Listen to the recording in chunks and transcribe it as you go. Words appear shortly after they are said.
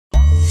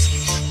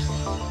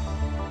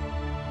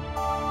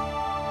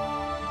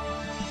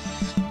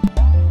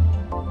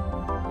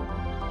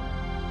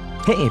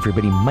Hey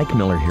everybody, Mike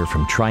Miller here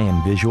from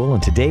Trian Visual,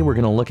 and today we're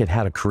going to look at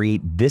how to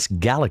create this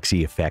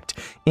galaxy effect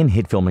in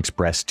Hitfilm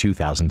Express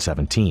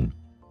 2017.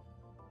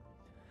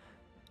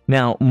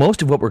 Now,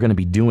 most of what we're going to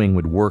be doing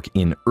would work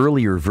in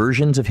earlier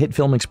versions of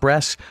Hitfilm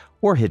Express,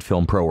 or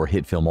Hitfilm Pro, or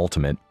Hitfilm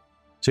Ultimate.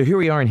 So here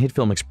we are in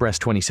Hitfilm Express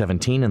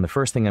 2017, and the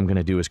first thing I'm going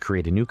to do is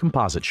create a new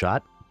composite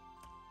shot,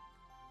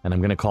 and I'm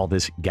going to call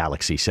this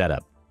Galaxy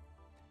Setup.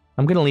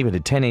 I'm going to leave it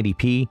at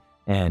 1080p,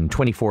 and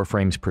 24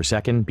 frames per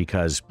second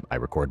because I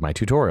record my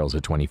tutorials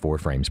at 24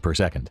 frames per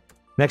second.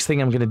 Next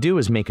thing I'm going to do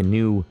is make a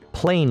new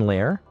plane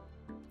layer,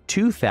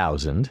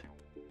 2000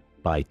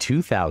 by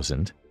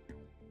 2000,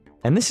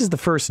 and this is the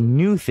first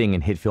new thing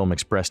in Hitfilm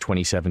Express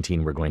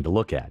 2017 we're going to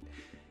look at.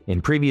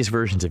 In previous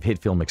versions of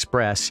Hitfilm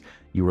Express,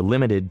 you were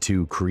limited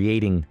to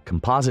creating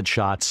composite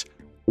shots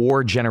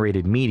or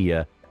generated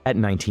media at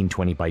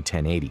 1920 by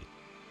 1080.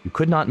 You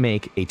could not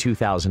make a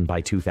 2000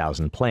 by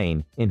 2000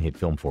 plane in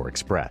Hitfilm 4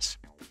 Express.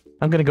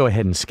 I'm going to go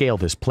ahead and scale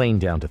this plane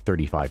down to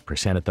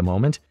 35% at the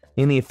moment.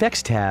 In the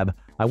Effects tab,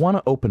 I want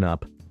to open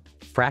up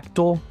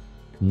Fractal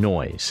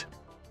Noise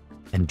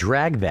and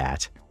drag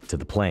that to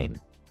the plane.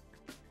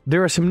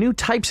 There are some new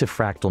types of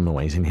fractal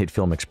noise in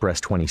Hitfilm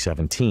Express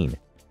 2017: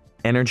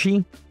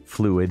 energy,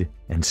 fluid,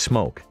 and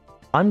smoke.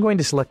 I'm going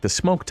to select the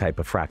smoke type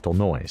of fractal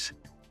noise.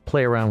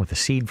 Play around with the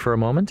seed for a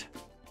moment.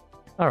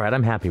 Alright,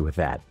 I'm happy with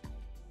that.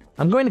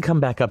 I'm going to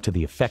come back up to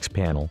the Effects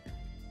panel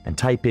and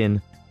type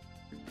in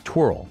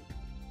Twirl,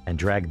 and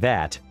drag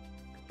that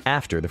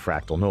after the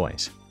fractal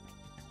noise.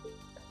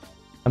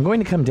 I'm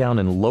going to come down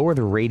and lower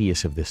the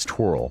radius of this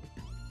twirl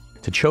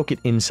to choke it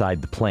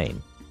inside the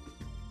plane,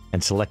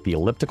 and select the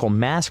elliptical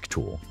mask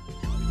tool.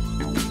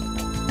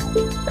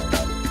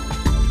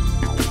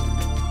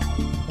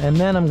 And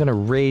then I'm going to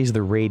raise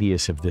the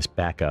radius of this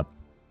back up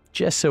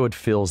just so it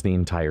fills the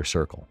entire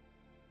circle.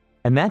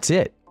 And that's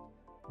it.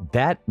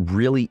 That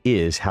really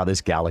is how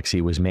this galaxy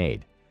was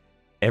made.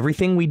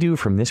 Everything we do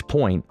from this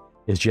point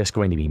is just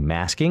going to be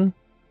masking,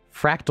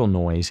 fractal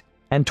noise,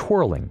 and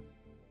twirling.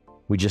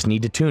 We just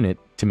need to tune it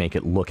to make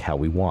it look how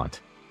we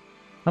want.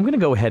 I'm going to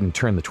go ahead and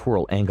turn the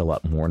twirl angle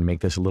up more and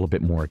make this a little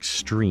bit more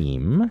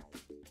extreme.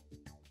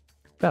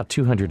 About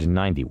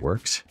 290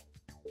 works.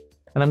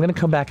 And I'm going to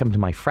come back up to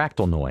my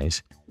fractal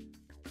noise,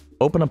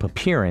 open up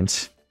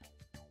Appearance,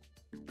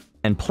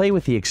 and play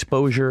with the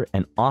exposure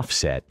and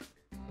offset,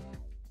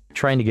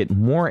 trying to get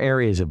more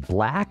areas of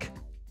black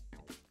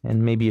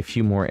and maybe a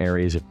few more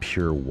areas of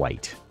pure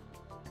white.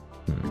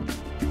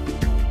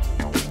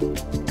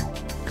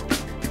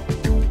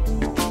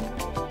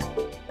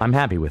 I'm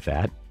happy with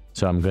that,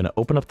 so I'm going to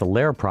open up the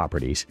layer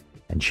properties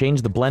and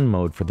change the blend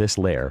mode for this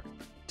layer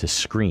to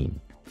Screen.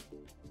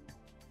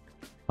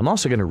 I'm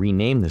also going to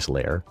rename this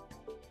layer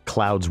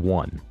Clouds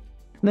 1, and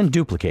then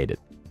duplicate it.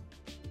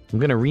 I'm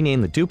going to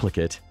rename the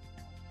duplicate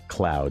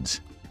Clouds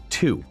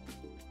 2.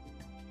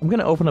 I'm going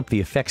to open up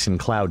the effects in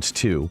Clouds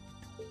 2,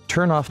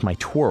 turn off my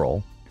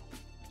twirl,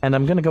 and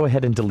I'm going to go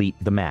ahead and delete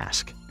the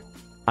mask.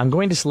 I'm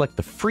going to select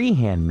the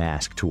freehand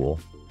mask tool,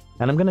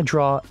 and I'm going to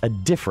draw a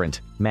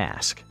different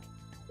mask.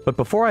 But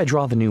before I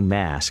draw the new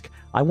mask,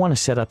 I want to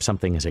set up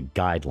something as a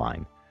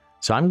guideline.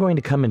 So I'm going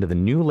to come into the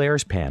New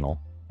Layers panel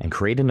and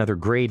create another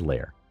grade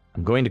layer.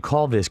 I'm going to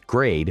call this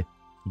grade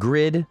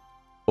Grid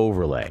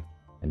Overlay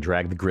and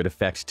drag the grid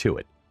effect to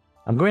it.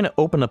 I'm going to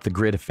open up the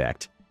grid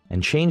effect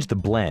and change the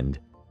blend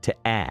to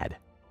Add.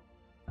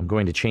 I'm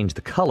going to change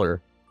the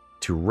color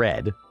to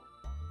red,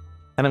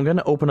 and I'm going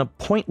to open up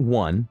point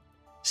 1,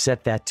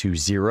 set that to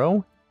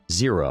 0,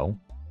 0,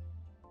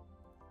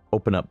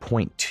 open up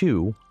point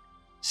 2,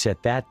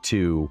 set that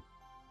to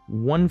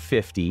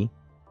 150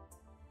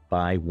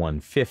 by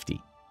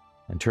 150,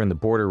 and turn the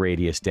border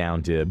radius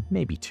down to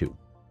maybe 2.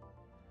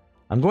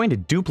 I'm going to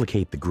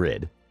duplicate the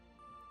grid,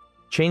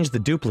 change the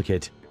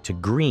duplicate to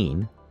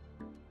green,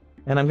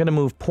 and I'm going to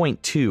move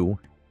point 2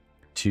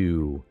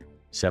 to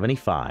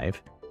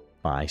 75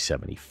 by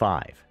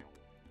 75.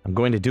 I'm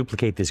going to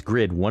duplicate this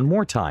grid one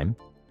more time,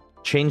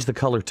 change the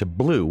color to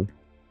blue,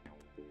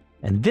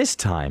 and this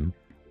time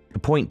the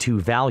point 2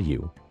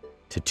 value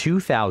to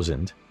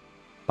 2000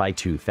 by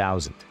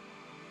 2000.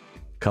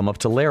 Come up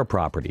to Layer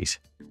Properties,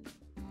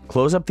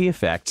 close up the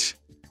effects,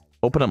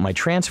 open up my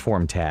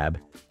Transform tab,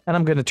 and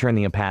I'm going to turn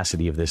the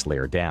opacity of this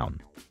layer down.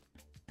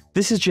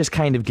 This is just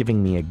kind of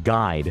giving me a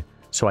guide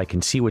so I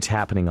can see what's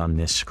happening on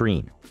this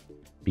screen.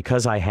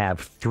 Because I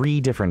have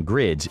 3 different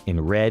grids in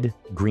red,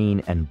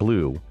 green, and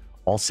blue,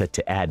 all set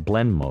to Add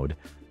Blend mode,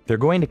 they're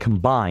going to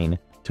combine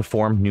to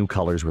form new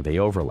colors where they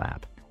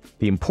overlap.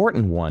 The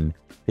important one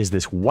is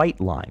this white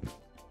line,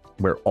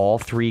 where all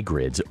 3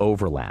 grids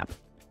overlap.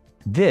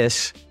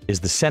 This is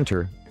the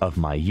center of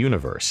my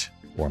universe,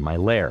 or my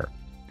layer,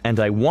 and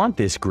I want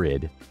this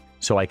grid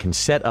so I can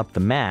set up the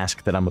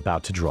mask that I'm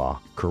about to draw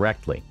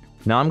correctly.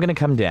 Now I'm going to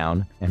come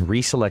down and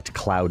reselect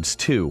Clouds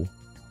 2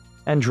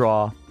 and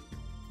draw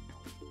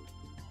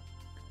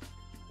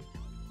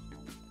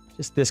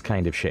just this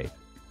kind of shape.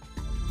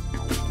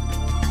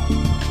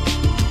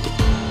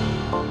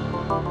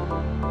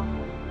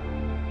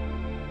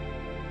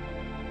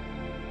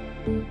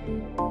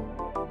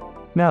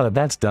 Now that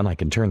that's done, I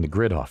can turn the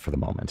grid off for the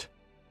moment.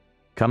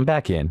 Come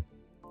back in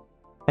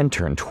and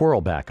turn twirl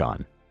back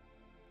on.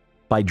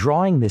 By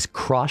drawing this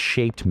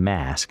cross-shaped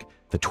mask,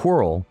 the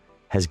twirl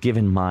has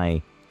given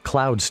my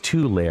Clouds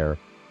 2 layer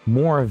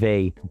more of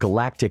a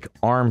galactic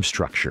arm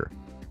structure.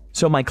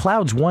 So my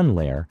Clouds 1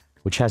 layer,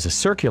 which has a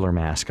circular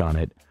mask on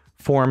it,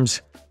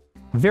 forms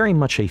very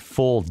much a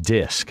full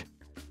disk.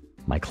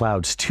 My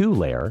Clouds 2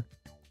 layer,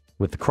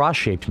 with the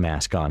cross-shaped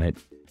mask on it,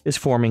 is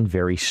forming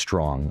very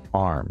strong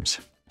arms.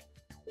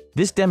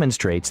 This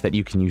demonstrates that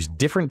you can use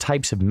different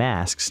types of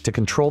masks to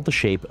control the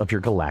shape of your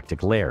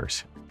galactic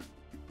layers.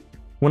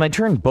 When I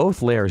turn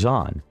both layers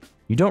on,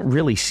 you don't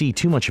really see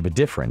too much of a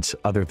difference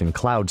other than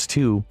Clouds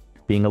 2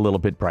 being a little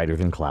bit brighter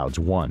than Clouds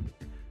 1.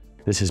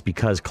 This is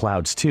because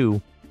Clouds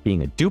 2,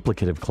 being a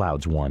duplicate of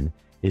Clouds 1,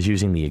 is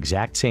using the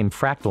exact same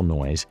fractal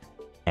noise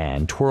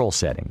and twirl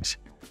settings.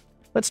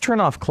 Let's turn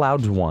off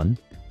Clouds 1,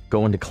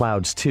 go into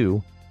Clouds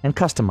 2, and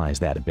customize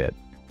that a bit.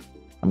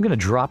 I'm going to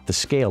drop the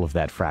scale of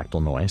that fractal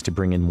noise to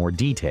bring in more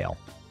detail.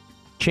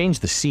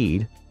 Change the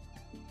seed.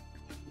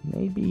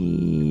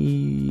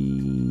 Maybe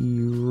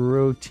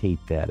rotate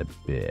that a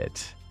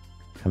bit.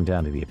 Come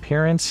down to the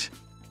appearance,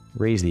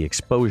 raise the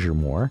exposure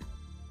more,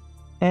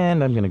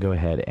 and I'm going to go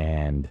ahead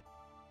and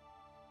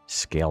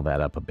scale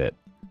that up a bit.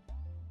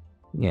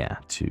 Yeah,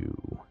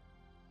 to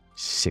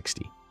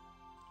 60.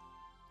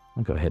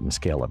 I'll go ahead and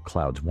scale up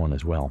Clouds 1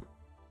 as well.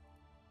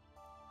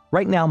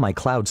 Right now, my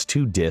Clouds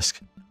 2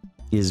 disk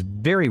is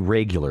very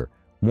regular,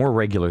 more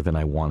regular than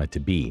I want it to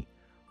be.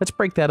 Let's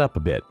break that up a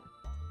bit.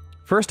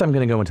 First, I'm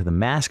going to go into the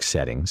mask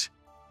settings,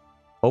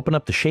 open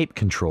up the shape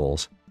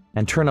controls,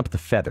 and turn up the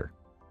feather.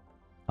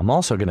 I'm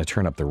also going to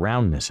turn up the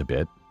roundness a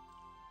bit,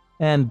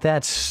 and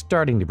that's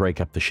starting to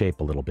break up the shape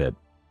a little bit.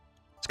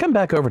 Let's come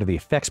back over to the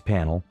effects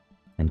panel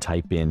and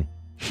type in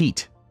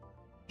heat.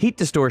 Heat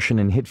distortion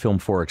in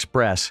Hitfilm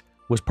Express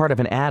was part of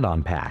an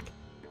add-on pack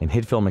in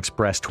Hitfilm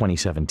Express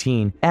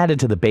 2017 added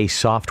to the base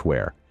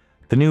software.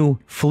 The new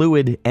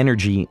fluid,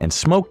 energy, and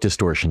smoke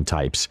distortion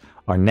types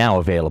are now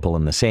available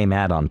in the same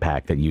add-on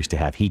pack that used to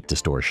have heat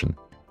distortion.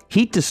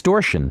 Heat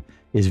distortion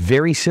is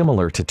very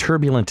similar to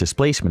turbulent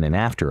displacement in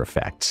After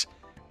Effects.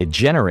 It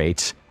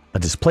generates a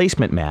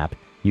displacement map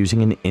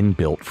using an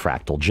inbuilt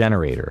fractal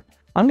generator.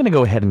 I'm going to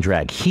go ahead and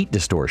drag heat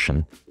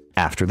distortion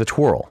after the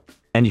twirl,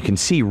 and you can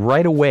see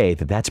right away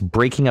that that's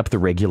breaking up the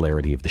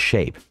regularity of the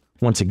shape.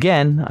 Once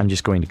again, I'm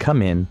just going to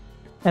come in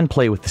and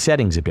play with the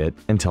settings a bit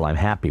until I'm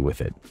happy with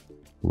it.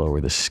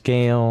 Lower the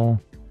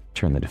scale,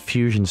 turn the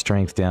diffusion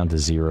strength down to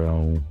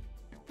 0.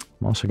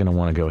 I'm also going to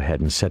want to go ahead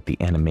and set the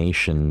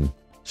animation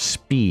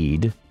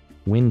speed,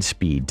 wind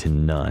speed to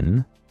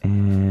none,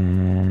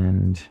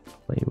 and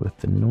play with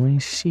the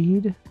noise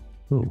seed.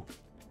 Ooh,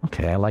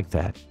 okay, I like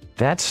that.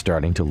 That's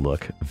starting to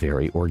look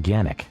very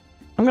organic.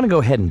 I'm going to go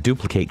ahead and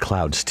duplicate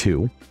Clouds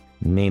 2,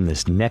 name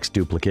this next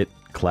duplicate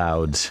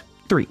Clouds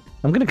 3.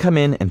 I'm going to come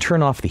in and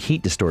turn off the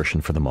heat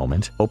distortion for the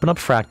moment, open up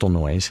fractal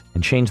noise,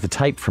 and change the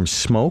type from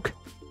smoke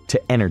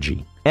to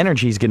energy.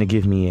 Energy is going to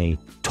give me a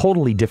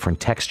totally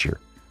different texture,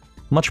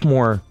 much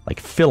more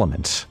like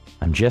filaments.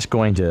 I'm just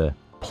going to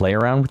play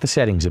around with the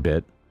settings a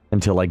bit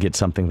until I get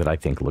something that I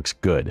think looks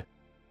good.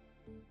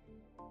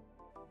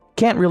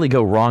 Can't really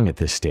go wrong at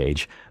this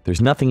stage.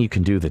 There's nothing you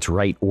can do that's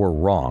right or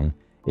wrong.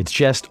 It's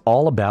just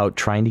all about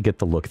trying to get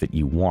the look that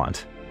you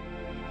want.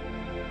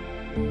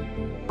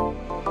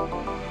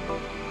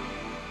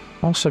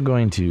 Also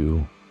going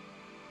to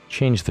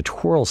change the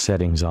twirl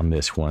settings on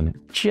this one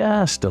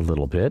just a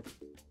little bit.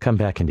 Come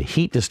back into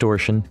heat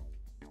distortion,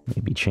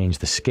 maybe change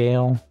the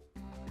scale,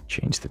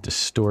 change the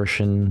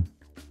distortion,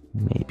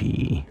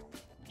 maybe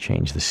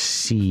change the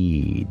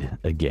seed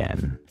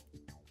again.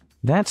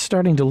 That's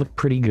starting to look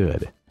pretty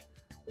good.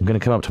 I'm going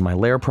to come up to my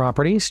layer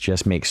properties,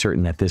 just make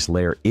certain that this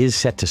layer is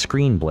set to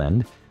screen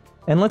blend,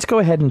 and let's go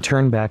ahead and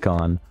turn back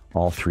on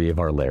all 3 of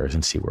our layers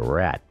and see where we're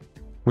at.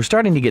 We're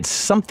starting to get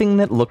something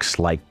that looks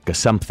like a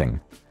something.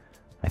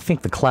 I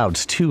think the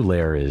Clouds 2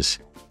 layer is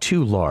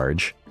too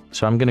large,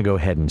 so I'm going to go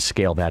ahead and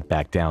scale that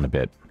back down a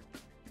bit.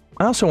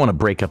 I also want to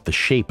break up the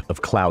shape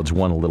of Clouds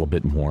 1 a little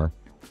bit more.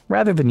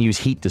 Rather than use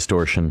heat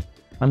distortion,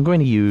 I'm going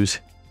to use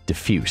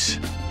diffuse.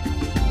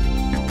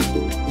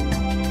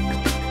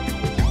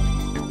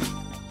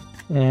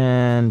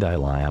 And I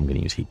lie, I'm going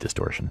to use heat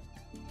distortion.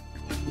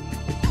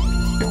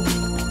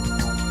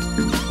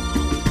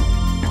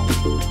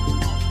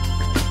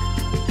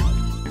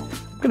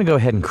 I'm going to go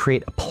ahead and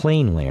create a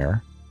plane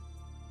layer,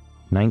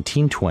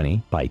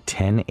 1920 by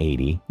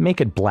 1080,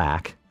 make it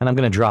black, and I'm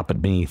going to drop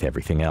it beneath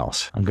everything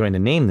else. I'm going to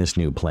name this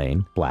new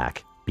plane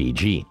Black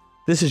BG.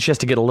 This is just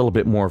to get a little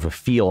bit more of a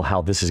feel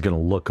how this is going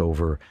to look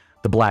over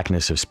the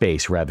blackness of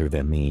space rather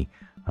than the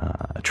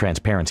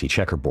transparency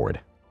checkerboard.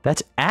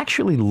 That's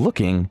actually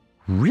looking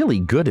really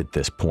good at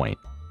this point.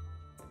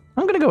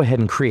 I'm going to go ahead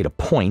and create a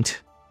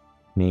point,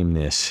 name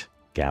this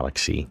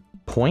Galaxy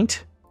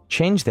Point,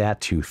 change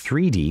that to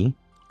 3D,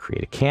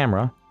 create a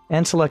camera,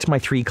 and select my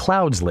 3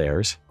 clouds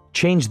layers,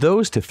 change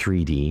those to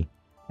 3D,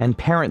 and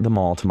parent them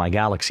all to my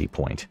Galaxy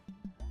Point.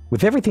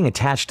 With everything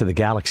attached to the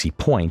Galaxy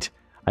Point,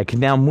 I can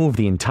now move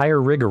the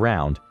entire rig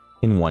around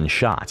in one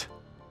shot.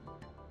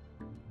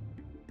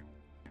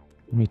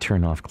 Let me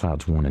turn off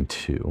clouds 1 and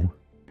 2.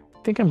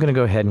 I think I'm going to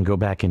go ahead and go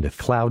back into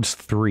clouds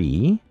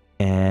 3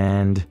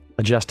 and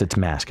adjust its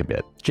mask a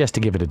bit, just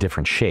to give it a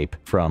different shape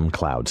from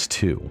clouds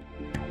 2.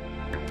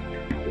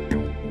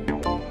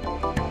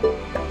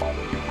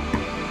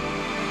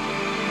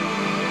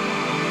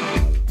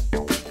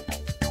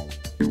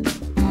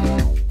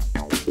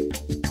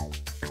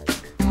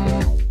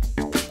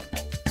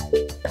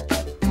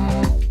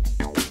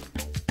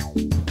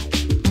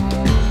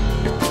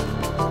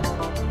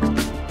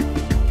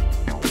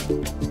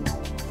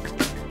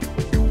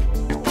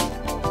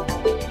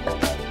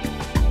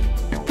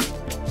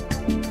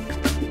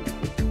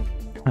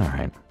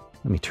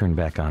 Let me turn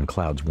back on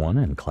clouds 1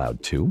 and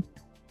cloud 2.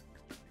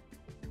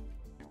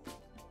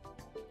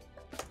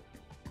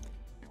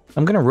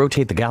 I'm going to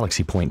rotate the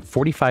galaxy point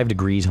 45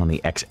 degrees on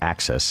the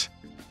x-axis.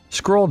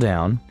 Scroll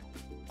down.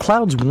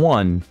 Clouds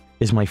 1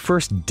 is my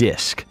first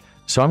disk,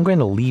 so I'm going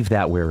to leave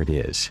that where it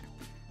is.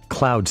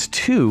 Clouds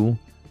 2,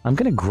 I'm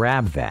going to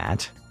grab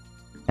that,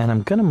 and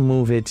I'm going to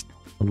move it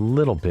a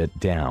little bit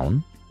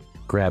down.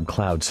 Grab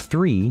clouds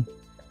 3,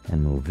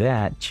 and move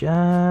that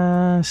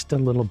just a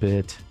little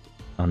bit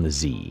on the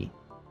Z.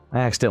 I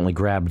accidentally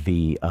grabbed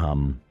the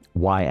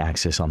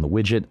Y-axis on the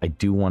widget. I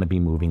do want to be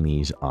moving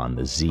these on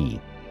the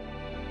Z.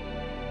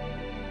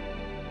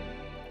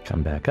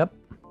 Come back up,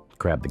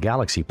 grab the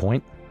galaxy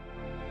point.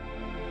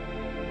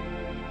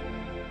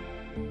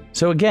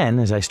 So again,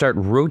 as I start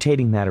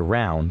rotating that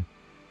around,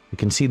 you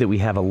can see that we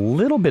have a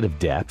little bit of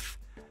depth,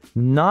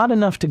 not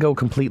enough to go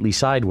completely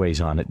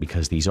sideways on it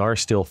because these are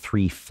still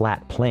 3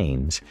 flat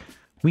planes.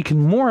 We can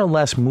more or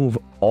less move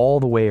all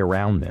the way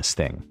around this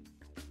thing.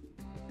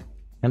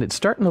 And it's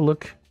starting to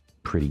look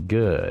pretty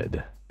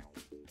good.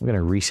 I'm going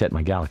to reset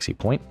my galaxy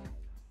point.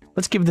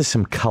 Let's give this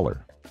some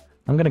color.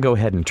 I'm going to go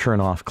ahead and turn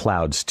off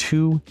clouds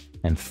 2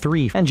 and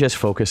 3 and just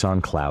focus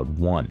on cloud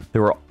 1.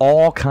 There are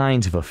all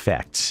kinds of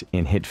effects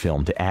in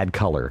Hitfilm to add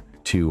color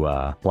to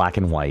a black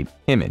and white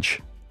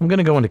image. I'm going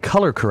to go into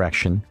color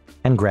correction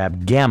and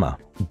grab gamma.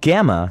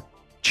 Gamma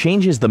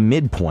changes the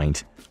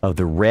midpoint of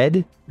the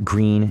red,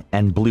 green,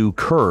 and blue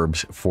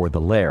curves for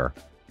the layer.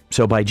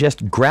 So by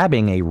just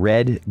grabbing a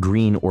red,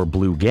 green, or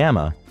blue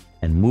gamma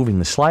and moving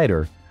the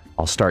slider,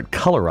 I'll start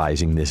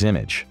colorizing this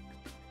image.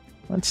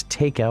 Let's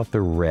take out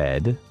the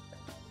red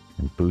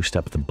and boost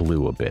up the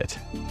blue a bit.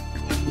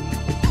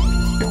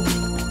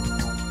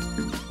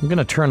 I'm going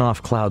to turn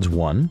off clouds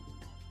 1,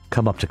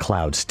 come up to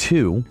clouds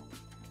 2,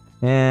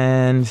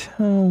 and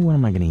what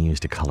am I going to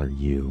use to color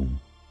you?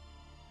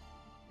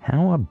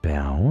 How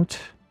about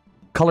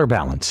color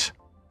balance?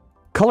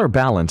 Color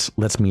balance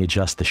lets me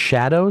adjust the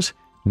shadows,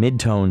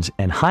 midtones,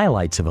 and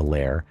highlights of a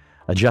layer,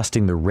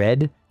 adjusting the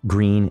red,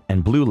 green,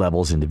 and blue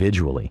levels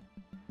individually.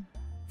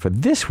 For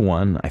this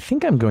one, I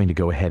think I'm going to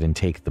go ahead and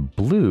take the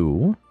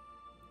blue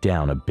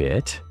down a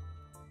bit,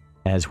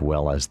 as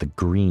well as the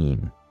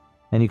green.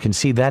 And you can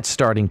see that's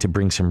starting to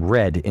bring some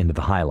red into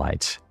the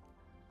highlights.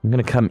 I'm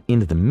going to come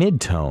into the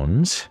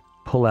midtones,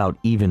 pull out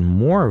even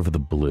more of the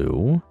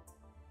blue,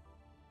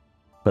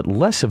 but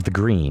less of the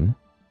green,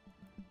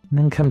 and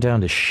then come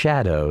down to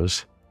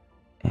shadows,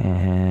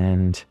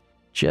 and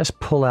just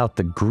pull out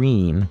the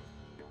green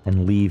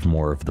and leave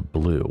more of the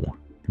blue.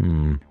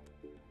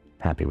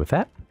 Happy with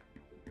that.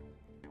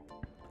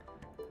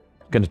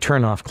 I'm going to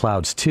turn off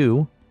clouds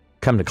 2,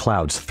 come to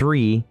clouds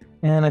 3,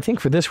 and I think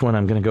for this one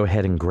I'm going to go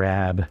ahead and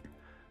grab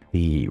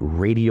the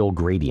radial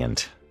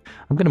gradient.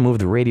 I'm going to move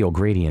the radial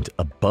gradient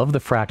above the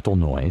fractal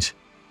noise.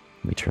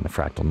 Let me turn the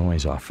fractal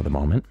noise off for the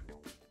moment.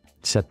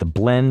 Set the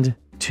blend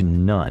to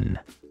none.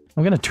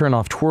 I'm going to turn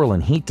off twirl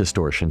and heat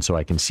distortion so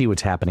I can see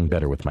what's happening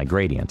better with my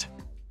gradient.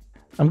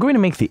 I'm going to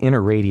make the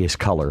inner radius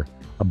color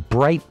a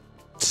bright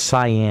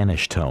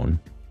cyanish tone,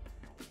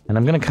 and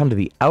I'm going to come to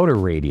the outer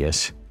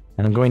radius,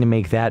 and I'm going to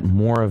make that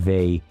more of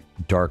a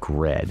dark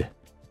red.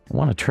 I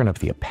want to turn up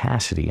the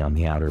opacity on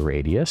the outer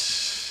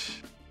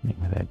radius,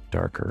 make that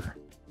darker,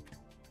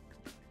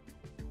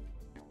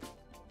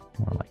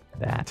 more like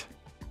that.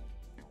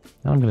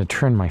 Now I'm going to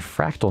turn my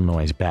fractal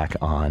noise back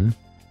on,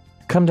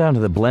 come down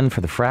to the blend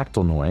for the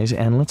fractal noise,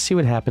 and let's see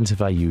what happens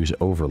if I use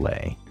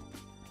overlay.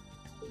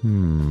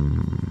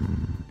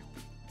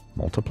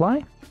 Multiply?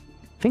 I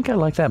think I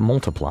like that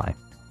multiply.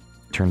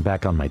 Turn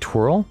back on my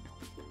twirl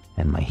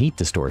and my heat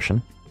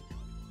distortion.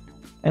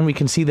 And we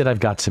can see that I've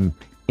got some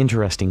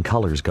interesting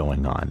colors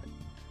going on.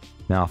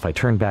 Now if I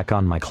turn back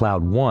on my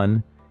cloud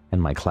 1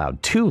 and my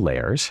cloud 2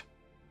 layers,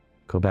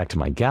 go back to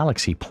my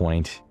galaxy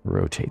point,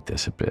 rotate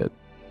this a bit.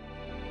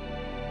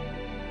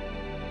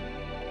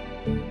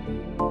 I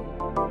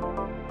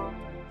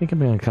think I'm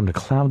going to come to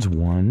clouds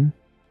 1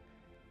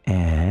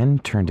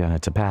 and turn down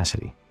its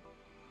opacity.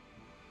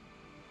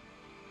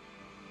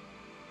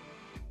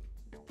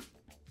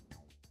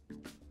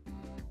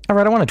 All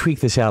right, I want to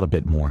tweak this out a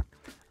bit more.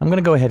 I'm going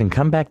to go ahead and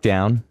come back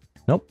down.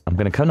 Nope, I'm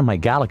going to come to my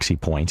galaxy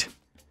point,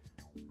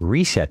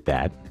 reset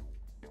that.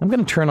 I'm going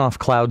to turn off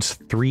clouds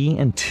 3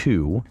 and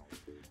 2,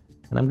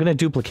 and I'm going to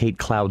duplicate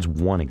clouds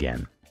 1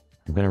 again.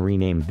 I'm going to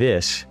rename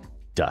this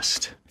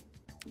Dust.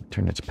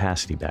 Turn its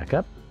opacity back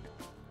up.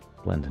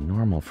 Blend to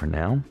normal for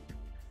now.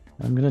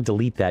 I'm going to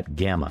delete that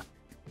Gamma.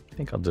 I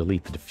think I'll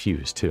delete the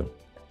Diffuse too.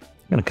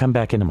 I'm going to come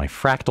back into my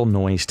fractal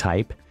noise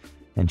type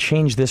and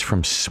change this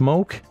from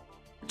Smoke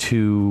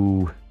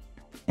to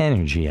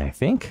Energy, I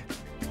think.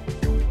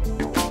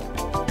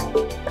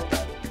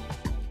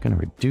 Going to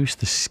reduce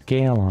the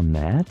scale on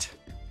that.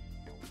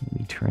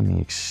 Maybe turn the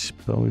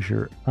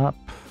exposure up.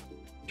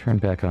 Turn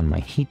back on my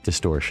heat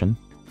distortion.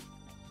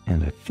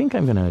 And I think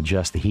I'm going to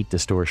adjust the heat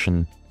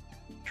distortion.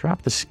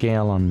 Drop the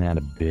scale on that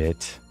a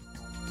bit.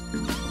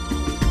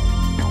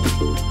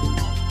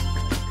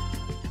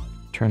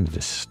 Turn the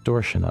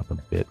distortion up a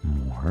bit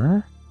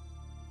more.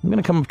 I'm going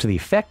to come up to the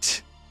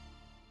effects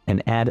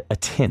and add a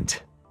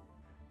tint.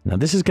 Now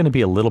this is going to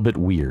be a little bit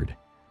weird.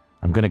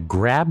 I'm going to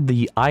grab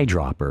the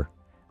eyedropper,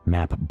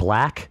 map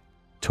black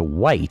to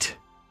white,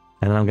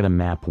 and then I'm going to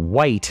map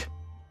white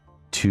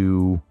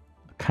to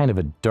kind of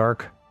a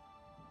dark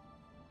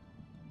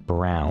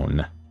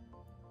brown.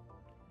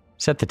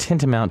 Set the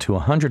tint amount to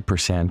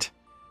 100%,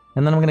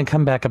 and then I'm going to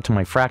come back up to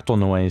my fractal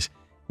noise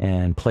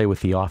and play with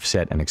the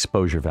offset and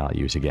exposure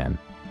values again.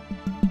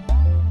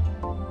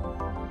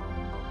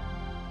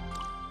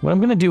 What I'm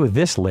going to do with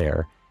this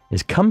layer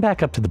is come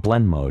back up to the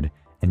blend mode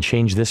and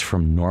change this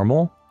from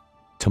normal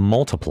to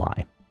multiply.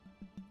 I'm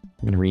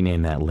going to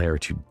rename that layer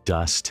to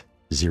Dust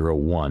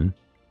 01,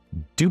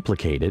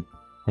 duplicate it,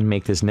 and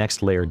make this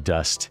next layer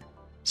Dust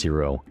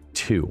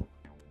 02.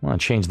 I want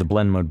to change the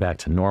blend mode back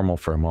to normal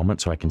for a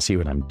moment so I can see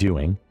what I'm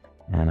doing.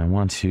 And I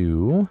want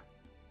to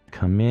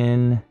come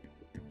in,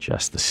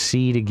 adjust the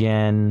seed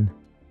again,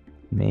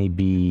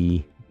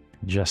 maybe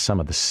adjust some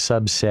of the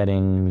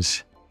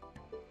subsettings,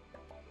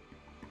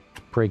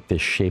 break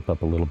this shape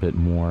up a little bit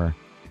more.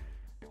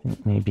 I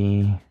think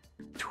maybe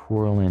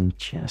twirl in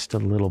just a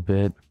little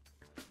bit.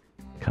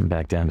 Come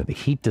back down to the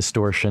heat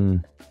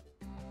distortion,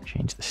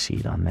 change the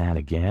seed on that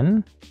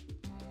again.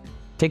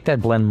 Take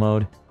that blend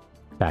mode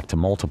back to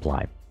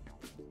multiply.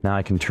 Now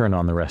I can turn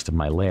on the rest of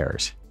my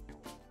layers.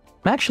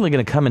 I'm actually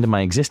going to come into my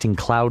existing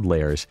cloud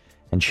layers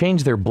and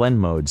change their blend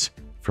modes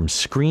from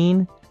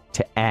screen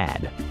to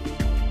add.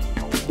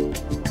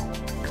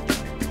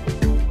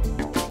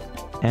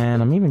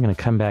 And I'm even going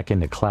to come back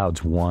into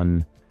Clouds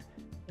 1,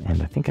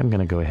 and I think I'm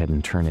going to go ahead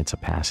and turn its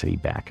opacity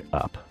back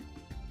up.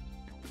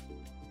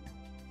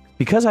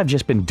 Because I've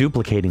just been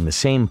duplicating the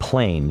same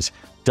planes,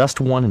 Dust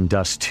 1 and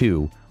Dust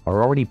 2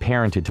 are already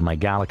parented to my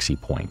Galaxy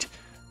point.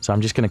 So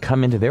I'm just going to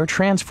come into their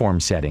transform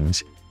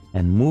settings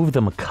and move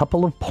them a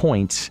couple of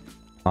points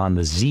on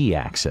the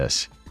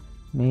Z-axis.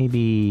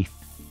 Maybe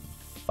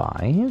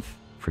 5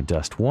 for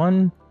Dust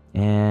 1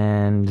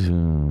 and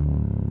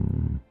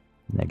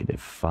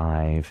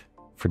 -5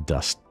 for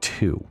Dust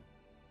 2.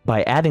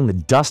 By adding the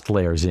dust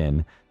layers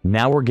in,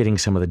 now we're getting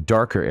some of the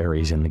darker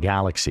areas in the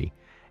galaxy,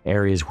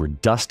 areas where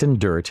dust and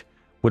dirt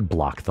would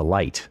block the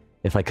light.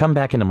 If I come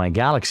back into my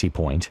Galaxy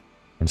point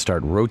and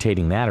start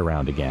rotating that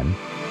around again,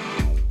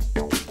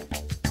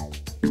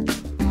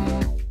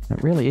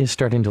 it really is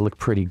starting to look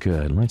pretty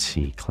good. Let's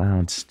see,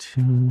 Clouds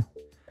 2.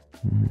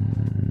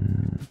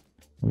 I'm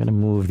going to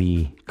move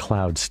the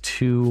Clouds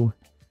 2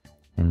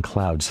 and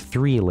Clouds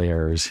 3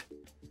 layers,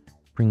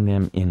 bring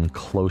them in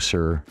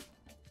closer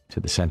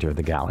to the center of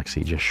the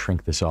galaxy. Just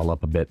shrink this all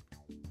up a bit.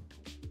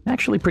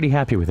 Actually pretty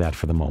happy with that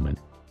for the moment.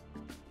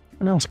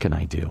 What else can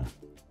I do?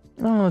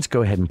 Oh, let's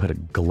go ahead and put a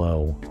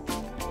glow.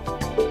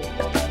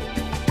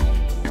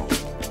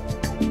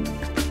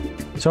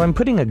 So I'm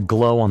putting a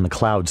glow on the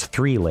Clouds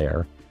 3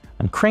 layer.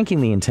 I'm cranking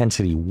the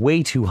intensity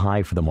way too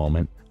high for the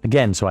moment,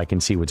 again so I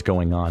can see what's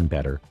going on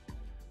better.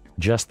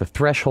 Adjust the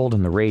threshold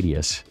and the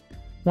radius.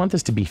 I want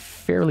this to be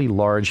fairly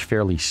large,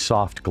 fairly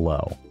soft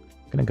glow.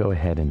 I'm going to go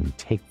ahead and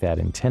take that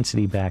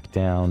intensity back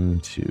down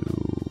to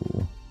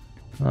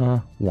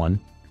 1,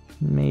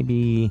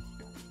 maybe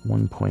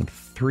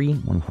 1.3.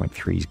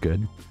 1.3 is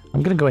good.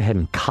 I'm going to go ahead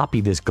and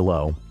copy this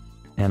glow,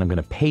 and I'm going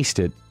to paste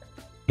it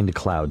into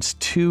Clouds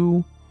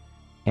 2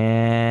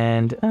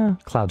 and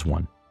Clouds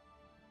 1.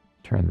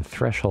 Turn the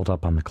threshold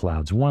up on the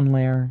Clouds 1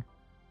 layer,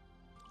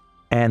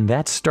 and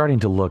that's starting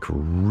to look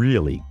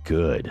really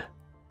good.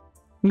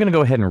 I'm going to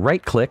go ahead and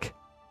right-click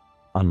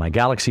on my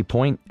Galaxy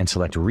point and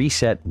select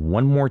Reset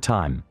one more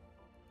time.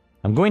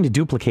 I'm going to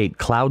duplicate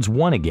Clouds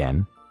 1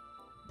 again,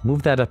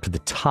 move that up to the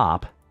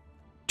top,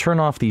 turn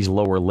off these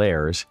lower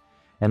layers,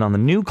 and on the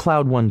new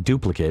Cloud 1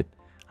 duplicate,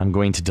 I'm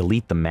going to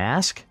delete the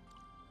mask,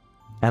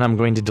 and I'm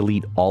going to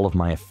delete all of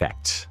my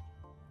effects.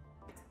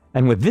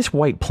 And with this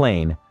white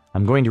plane,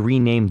 I'm going to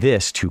rename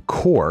this to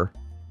Core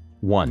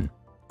 1.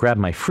 Grab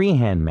my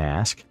freehand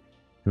mask,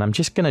 and I'm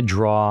just going to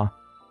draw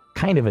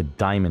kind of a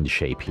diamond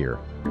shape here.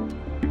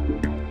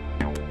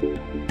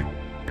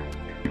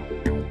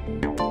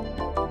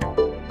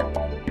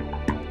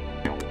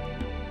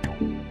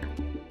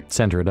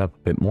 Center it up a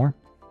bit more.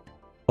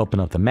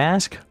 Open up the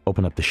mask,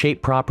 open up the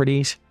shape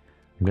properties.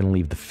 I'm going to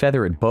leave the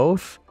feather at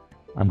both.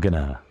 I'm going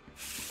to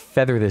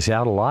feather this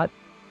out a lot,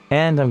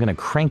 and I'm going to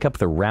crank up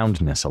the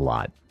roundness a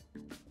lot.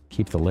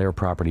 Keep the layer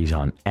properties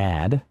on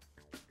Add.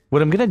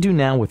 What I'm going to do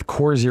now with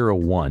Core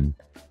 01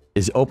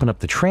 is open up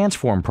the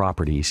transform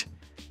properties,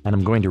 and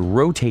I'm going to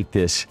rotate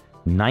this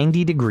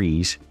 90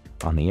 degrees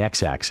on the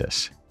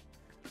x-axis.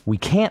 We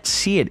can't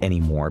see it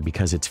anymore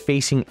because it's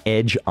facing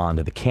edge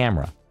onto the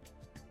camera.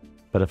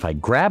 But if I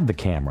grab the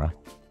camera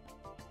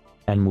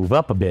and move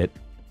up a bit,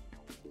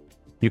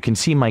 you can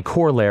see my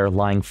core layer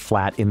lying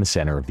flat in the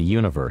center of the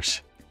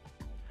universe.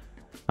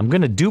 I'm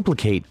going to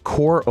duplicate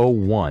Core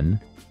 01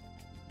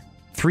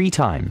 3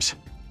 times.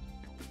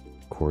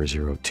 Core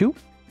 02,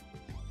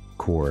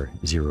 Core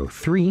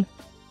 03,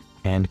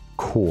 and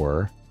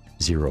Core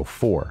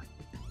 04.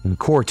 In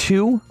Core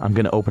 2, I'm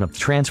going to open up the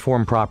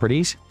transform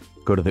properties,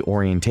 go to the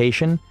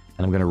orientation,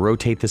 and I'm going to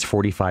rotate this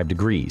 45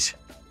 degrees.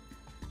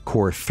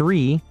 Core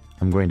 3,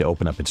 I'm going to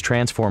open up its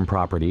transform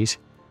properties,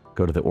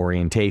 go to the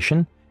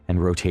orientation,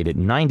 and rotate it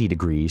 90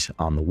 degrees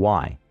on the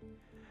Y.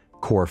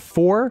 Core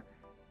 4,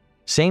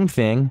 same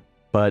thing,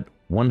 but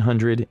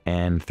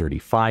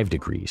 135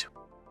 degrees.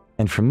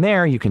 And from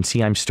there, you can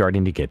see I'm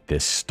starting to get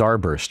this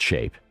starburst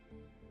shape.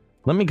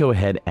 Let me go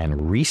ahead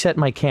and reset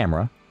my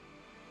camera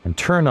and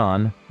turn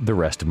on the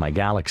rest of my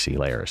galaxy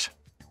layers.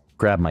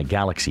 Grab my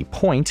galaxy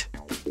point,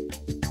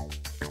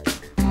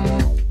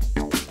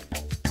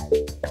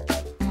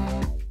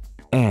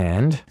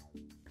 and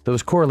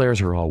those core layers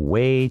are all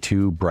way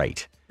too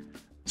bright.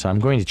 So I'm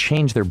going to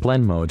change their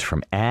blend modes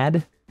from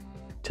add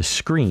to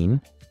screen.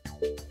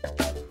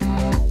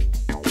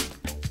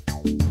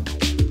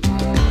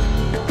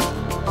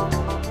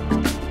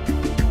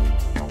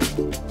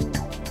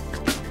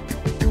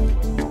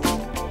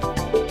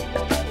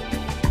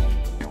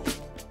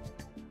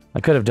 I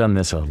could have done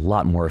this a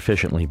lot more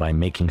efficiently by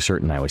making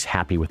certain I was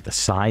happy with the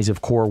size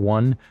of Core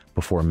 1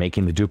 before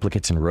making the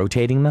duplicates and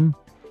rotating them.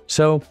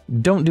 So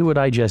don't do what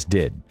I just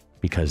did,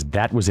 because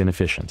that was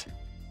inefficient.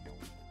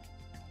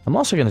 I'm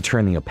also going to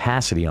turn the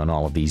opacity on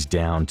all of these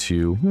down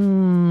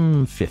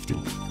to 50.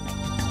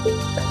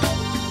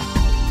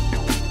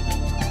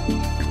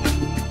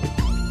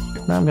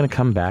 Now I'm going to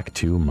come back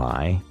to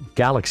my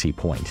galaxy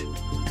point.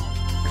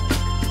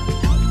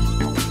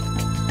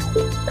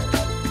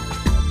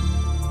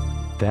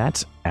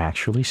 That's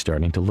actually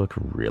starting to look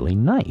really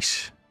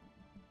nice.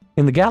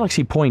 In the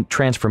galaxy point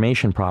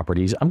transformation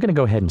properties, I'm going to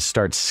go ahead and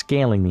start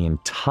scaling the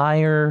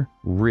entire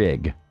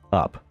rig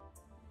up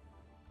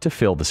to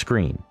fill the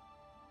screen.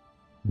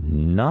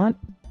 Not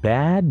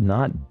bad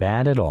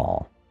at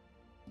all.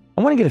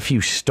 I want to get a few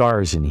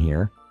stars in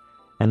here,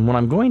 and what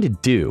I'm going to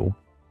do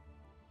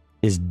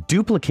is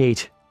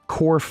duplicate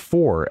Core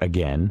 4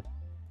 again,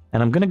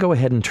 and I'm going to go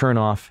ahead and turn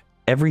off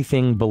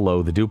everything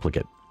below the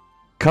duplicate.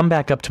 Come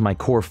back up to my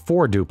Core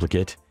 4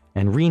 duplicate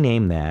and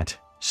rename that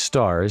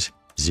Stars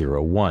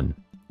 01.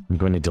 I'm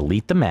going to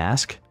delete the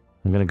mask.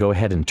 I'm going to go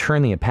ahead and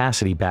turn the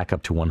opacity back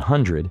up to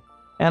 100,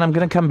 and I'm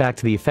going to come back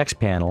to the effects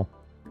panel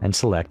and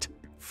select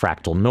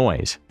Fractal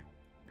Noise.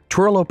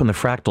 Twirl open the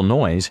fractal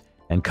noise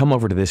and come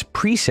over to this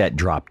preset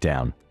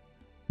drop-down.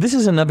 This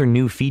is another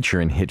new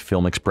feature in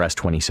Hitfilm Express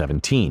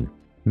 2017.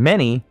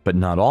 Many, but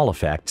not all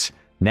effects,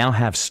 now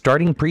have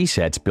starting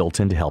presets built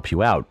in to help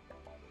you out.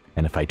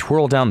 And if I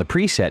twirl down the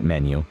preset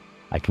menu,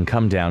 I can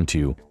come down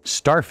to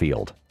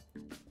Starfield.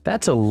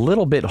 That's a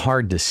little bit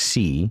hard to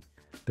see.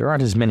 There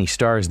aren't as many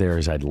stars there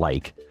as I'd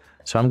like.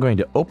 So I'm going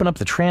to open up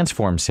the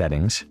transform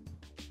settings.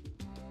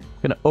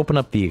 I'm going to open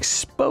up the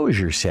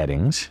exposure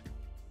settings.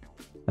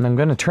 And I'm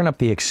going to turn up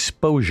the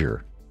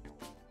exposure.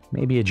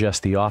 Maybe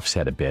adjust the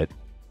offset a bit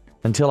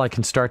until I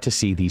can start to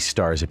see these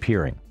stars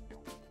appearing.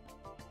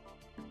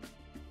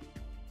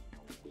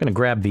 I'm going to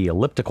grab the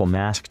elliptical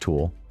mask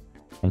tool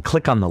and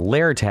click on the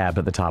Layer tab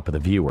at the top of the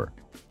viewer,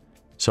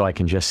 so I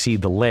can just see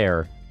the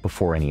layer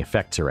before any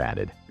effects are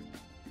added.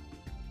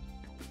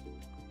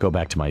 Go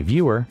back to my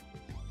viewer,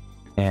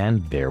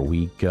 and there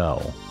we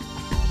go.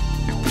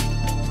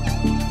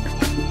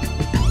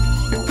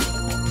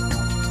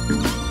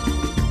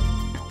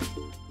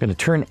 I'm going to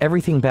turn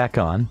everything back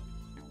on,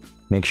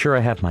 make sure I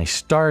have my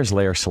stars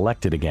layer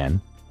selected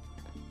again.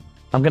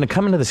 I'm going to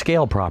come into the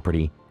scale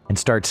property and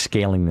start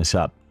scaling this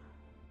up.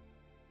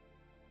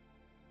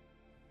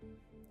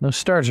 Those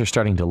stars are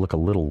starting to look a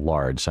little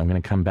large, so I'm going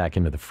to come back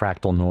into the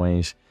fractal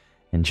noise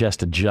and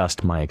just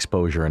adjust my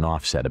exposure and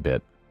offset a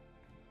bit.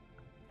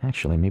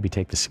 Actually, maybe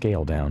take the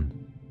scale down.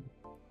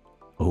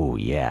 Oh,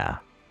 yeah.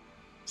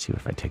 Let's see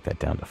if I take that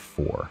down to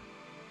 4.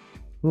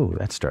 Ooh,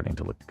 that's starting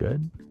to look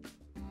good.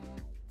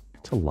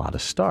 It's a lot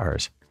of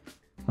stars.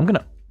 I'm going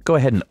to go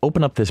ahead and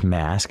open up this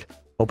mask,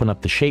 open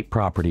up the shape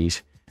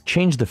properties,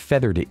 change the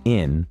feather to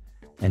in,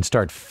 and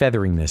start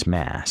feathering this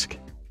mask.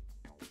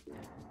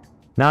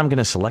 Now I'm going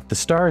to select the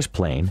stars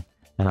plane,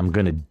 and I'm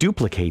going to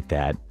duplicate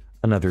that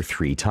another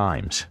 3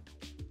 times.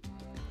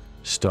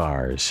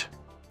 Stars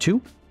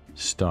 2,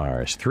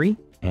 stars 3,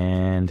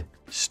 and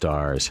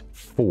stars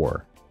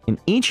 4. In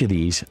each of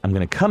these, I'm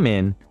going to come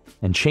in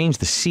and change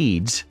the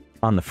seeds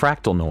on the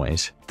fractal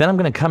noise. Then I'm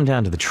going to come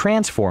down to the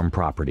transform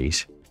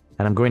properties,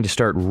 and I'm going to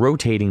start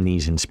rotating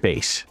these in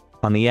space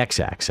on the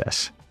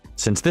x-axis.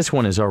 Since this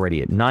one is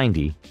already at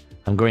 90,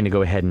 I'm going to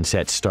go ahead and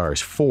set stars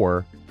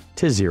 4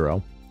 to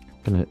 0.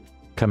 I'm going to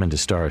Come into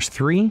stars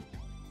 3,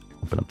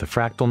 open up the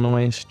fractal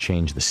noise,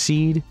 change the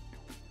seed,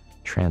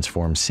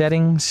 transform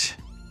settings,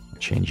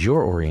 change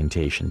your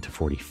orientation to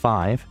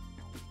 45.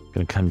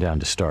 Going to come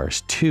down to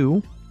stars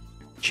 2,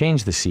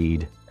 change the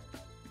seed,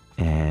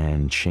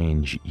 and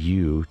change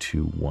you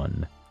to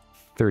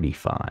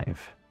 135.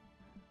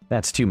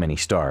 That's too many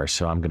stars,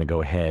 so I'm going to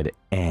go ahead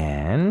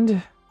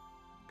and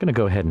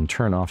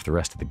turn off the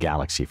rest of the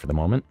galaxy for the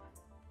moment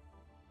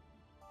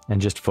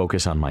and just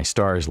focus on my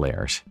stars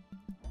layers.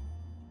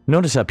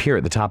 Notice up here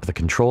at the top of the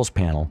controls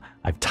panel,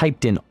 I've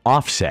typed in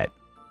offset.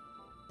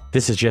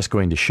 This is just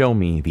going to show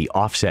me the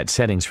offset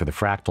settings for the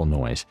fractal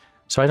noise,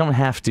 so I don't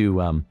have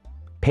to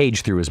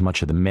page through as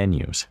much of the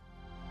menus.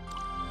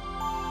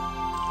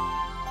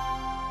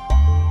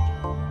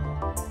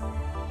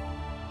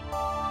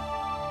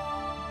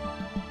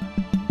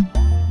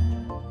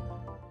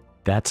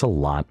 That's a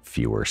lot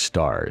fewer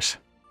stars.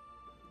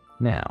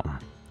 Now,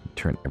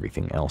 turn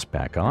everything else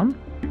back on.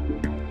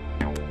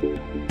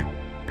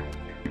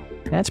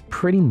 That's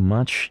pretty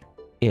much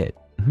it.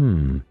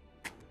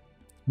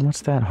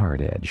 What's that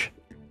hard edge?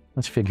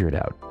 Let's figure it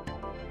out.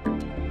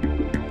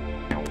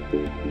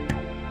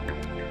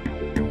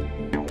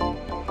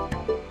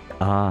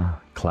 Ah,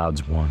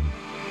 Clouds 1.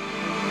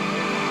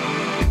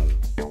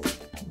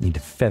 Need to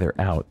feather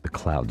out the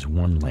Clouds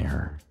 1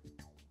 layer.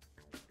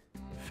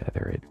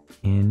 Feather it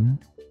in.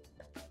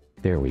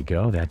 There we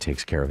go. That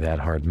takes care of that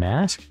hard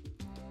mask.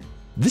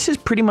 This is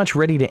pretty much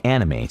ready to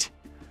animate.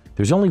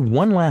 There's only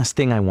one last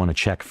thing I want to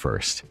check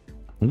first.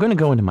 I'm going to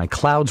go into my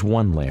Clouds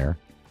 1 layer,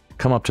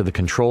 come up to the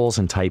controls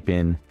and type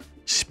in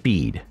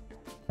speed.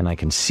 And I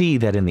can see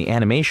that in the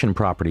animation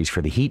properties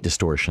for the heat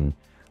distortion,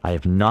 I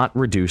have not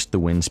reduced the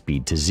wind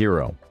speed to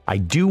 0. I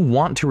do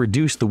want to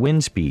reduce the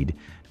wind speed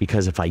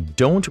because if I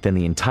don't, then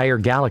the entire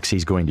galaxy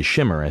is going to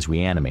shimmer as we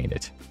animate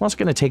it. I'm also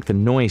going to take the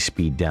noise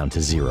speed down to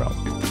 0.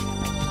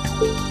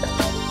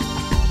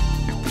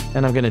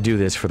 And I'm going to do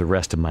this for the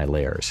rest of my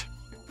layers.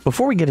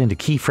 Before we get into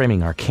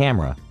keyframing our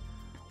camera,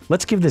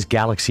 let's give this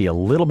galaxy a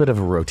little bit of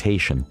a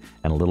rotation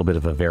and a little bit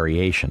of a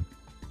variation.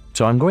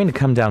 So I'm going to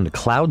come down to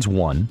Clouds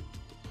 1.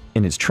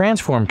 In its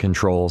transform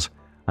controls,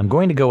 I'm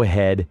going to go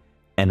ahead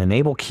and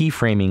enable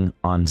keyframing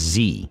on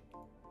Z.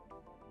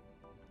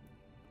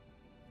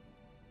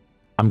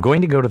 I'm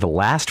going to go to the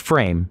last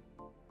frame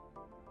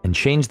and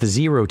change the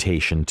Z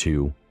rotation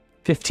to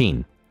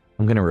 15.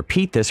 I'm going to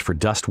repeat this for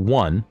Dust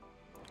 1,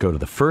 go to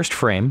the first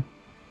frame,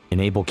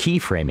 enable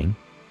keyframing,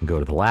 and go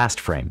to the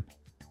last frame.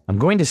 I'm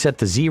going to set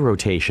the Z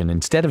rotation,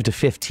 instead of to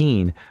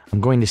 15,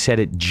 I'm going to set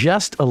it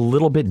just a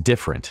little bit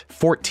different,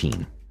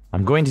 14.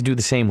 I'm going to do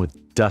the same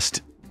with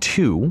Dust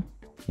 2,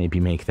 maybe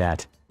make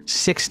that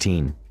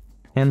 16,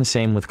 and the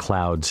same with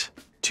Clouds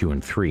 2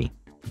 and 3.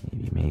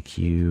 Maybe make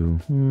you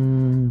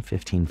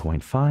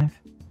 15.5.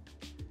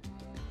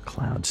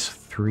 Clouds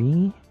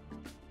 3.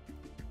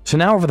 So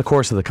now over the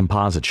course of the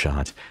composite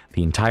shot,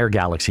 the entire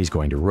galaxy is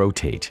going to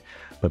rotate.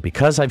 But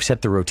because I've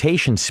set the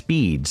rotation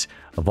speeds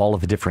of all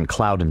of the different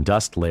cloud and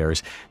dust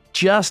layers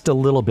just a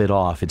little bit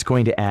off, it's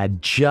going to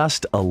add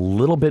just a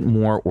little bit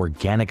more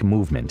organic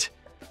movement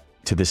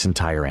to this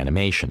entire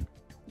animation.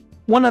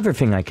 One other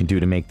thing I can do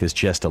to make this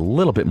just a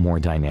little bit more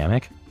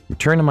dynamic,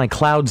 return to my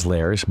clouds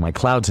layers, my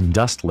clouds and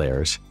dust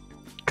layers,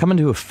 come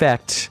into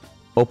Effect,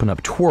 open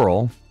up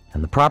Twirl,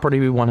 and the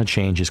property we want to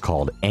change is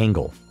called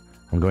Angle.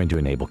 I'm going to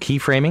enable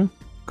keyframing,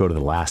 go to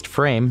the last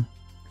frame,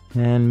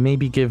 and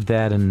maybe give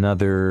that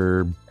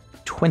another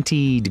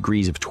 20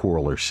 degrees of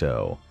twirl or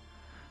so.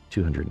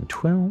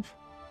 212.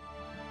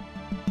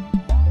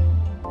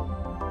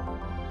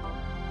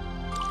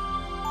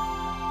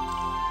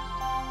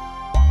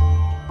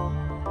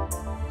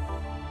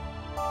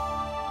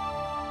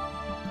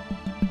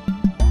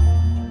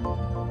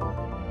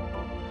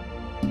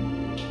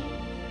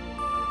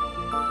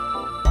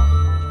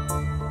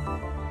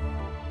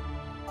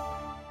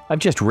 I've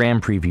just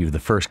RAM previewed the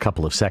first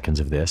couple of seconds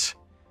of this,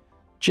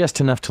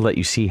 just enough to let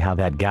you see how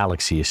that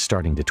galaxy is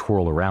starting to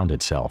twirl around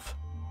itself.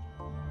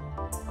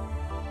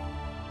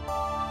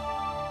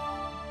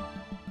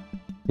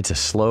 It's a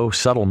slow,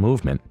 subtle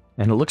movement,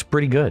 and it looks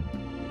pretty good.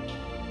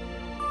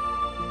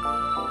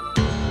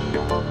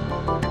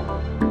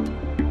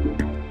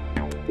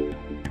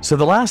 So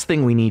the last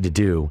thing we need to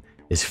do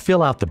is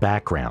fill out the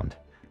background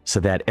so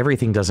that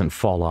everything doesn't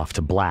fall off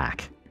to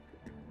black,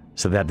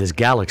 so that this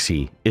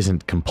galaxy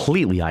isn't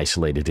completely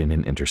isolated in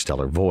an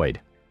interstellar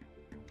void.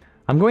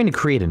 I'm going to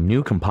create a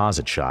new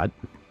composite shot,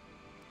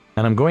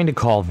 and I'm going to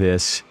call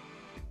this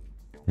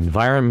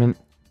Environment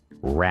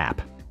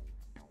Wrap,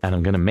 and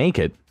I'm going to make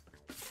it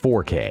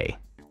 4K.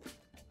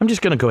 I'm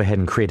just going to go ahead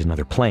and create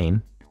another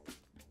plane,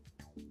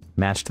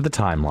 match to the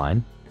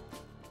timeline,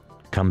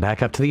 come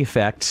back up to the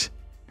effects,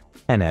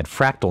 and add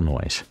fractal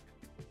noise.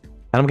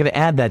 And I'm going to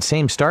add that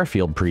same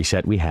Starfield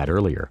preset we had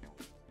earlier.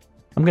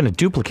 I'm going to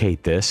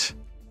duplicate this,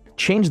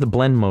 change the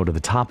blend mode of the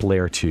top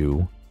layer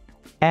to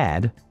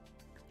Add,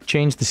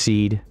 change the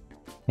seed,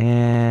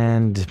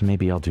 and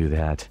maybe I'll do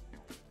that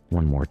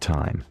one more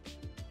time.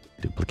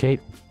 Duplicate,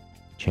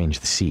 change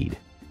the seed.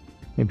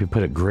 Maybe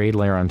put a grade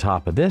layer on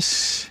top of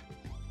this,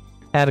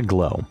 Add a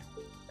glow.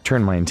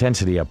 Turn my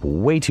intensity up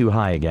way too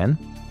high again.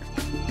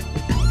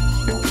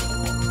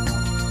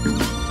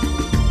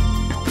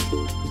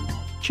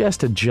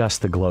 Just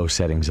adjust the glow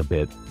settings a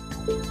bit.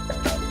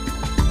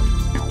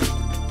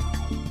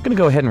 I'm going to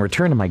go ahead and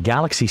return to my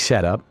Galaxy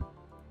setup,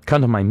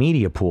 come to my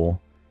media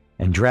pool,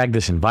 and drag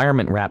this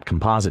environment wrap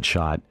composite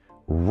shot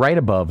right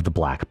above the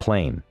black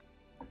plane.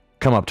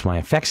 Come up to my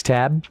effects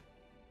tab,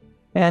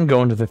 and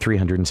go into the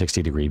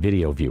 360-degree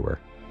video viewer.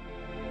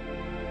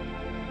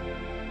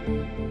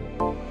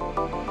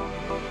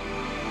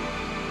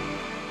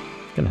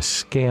 I'm going to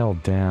scale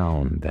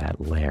down that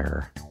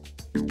layer.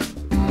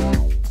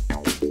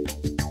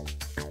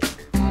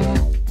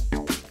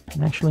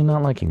 I'm actually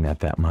not liking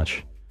that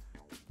much.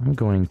 I'm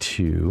going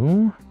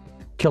to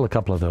kill a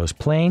couple of those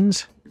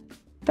planes.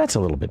 That's a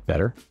little bit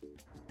better.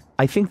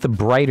 I think the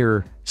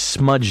brighter,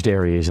 smudged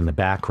areas in the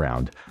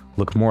background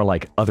look more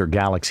like other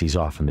galaxies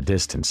off in the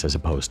distance as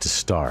opposed to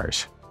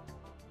stars.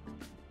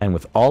 And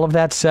with all of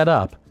that set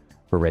up,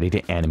 we're ready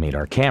to animate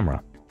our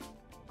camera.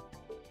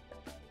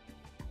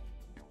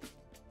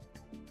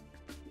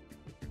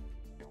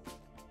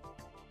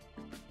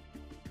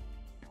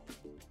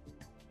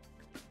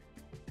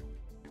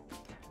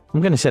 I'm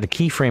going to set a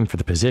keyframe for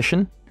the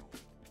position,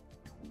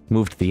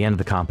 move to the end of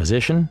the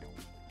composition,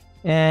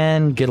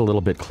 and get a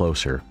little bit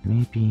closer.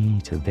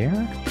 Maybe to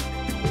there?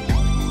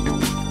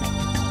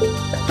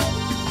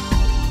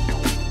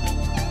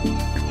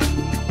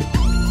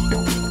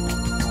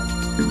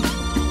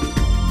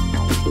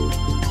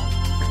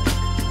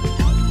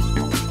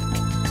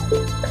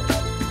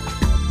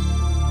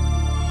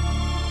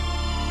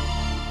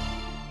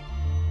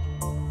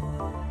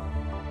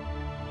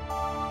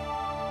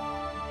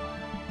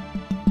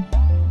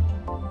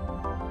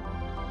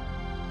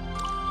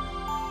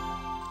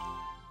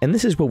 And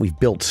this is what we've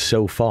built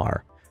so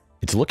far.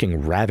 It's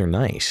looking rather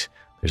nice.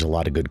 There's a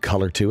lot of good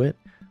color to it.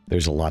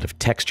 There's a lot of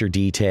texture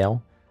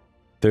detail.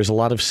 There's a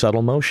lot of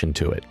subtle motion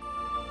to it.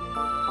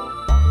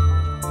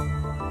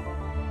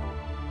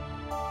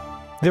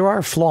 There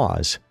are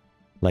flaws,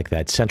 like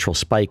that central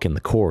spike in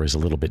the core is a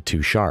little bit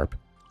too sharp.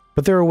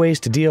 But there are ways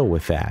to deal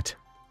with that.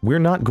 We're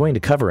not going to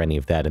cover any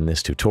of that in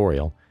this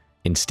tutorial.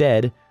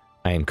 Instead,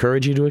 I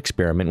encourage you to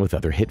experiment with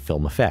other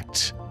Hitfilm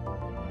effects.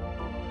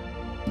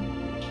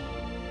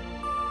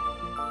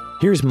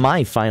 Here's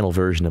my final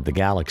version of the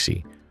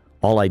Galaxy.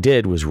 All I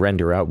did was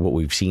render out what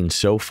we've seen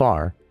so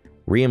far,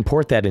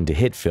 re-import that into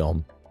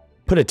Hitfilm,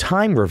 put a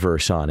time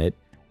reverse on it,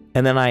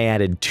 and then I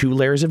added 2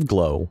 layers of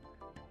glow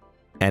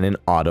and an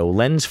auto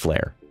lens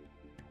flare,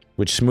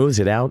 which smooths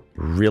it out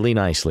really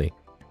nicely.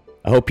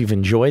 I hope you've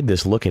enjoyed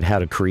this look at how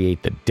to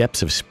create the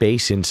depths of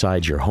space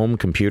inside your home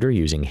computer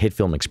using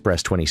Hitfilm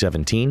Express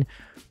 2017.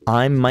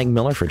 I'm Mike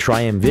Miller for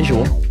Tri-M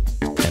Visual,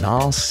 and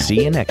I'll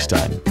see you next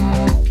time.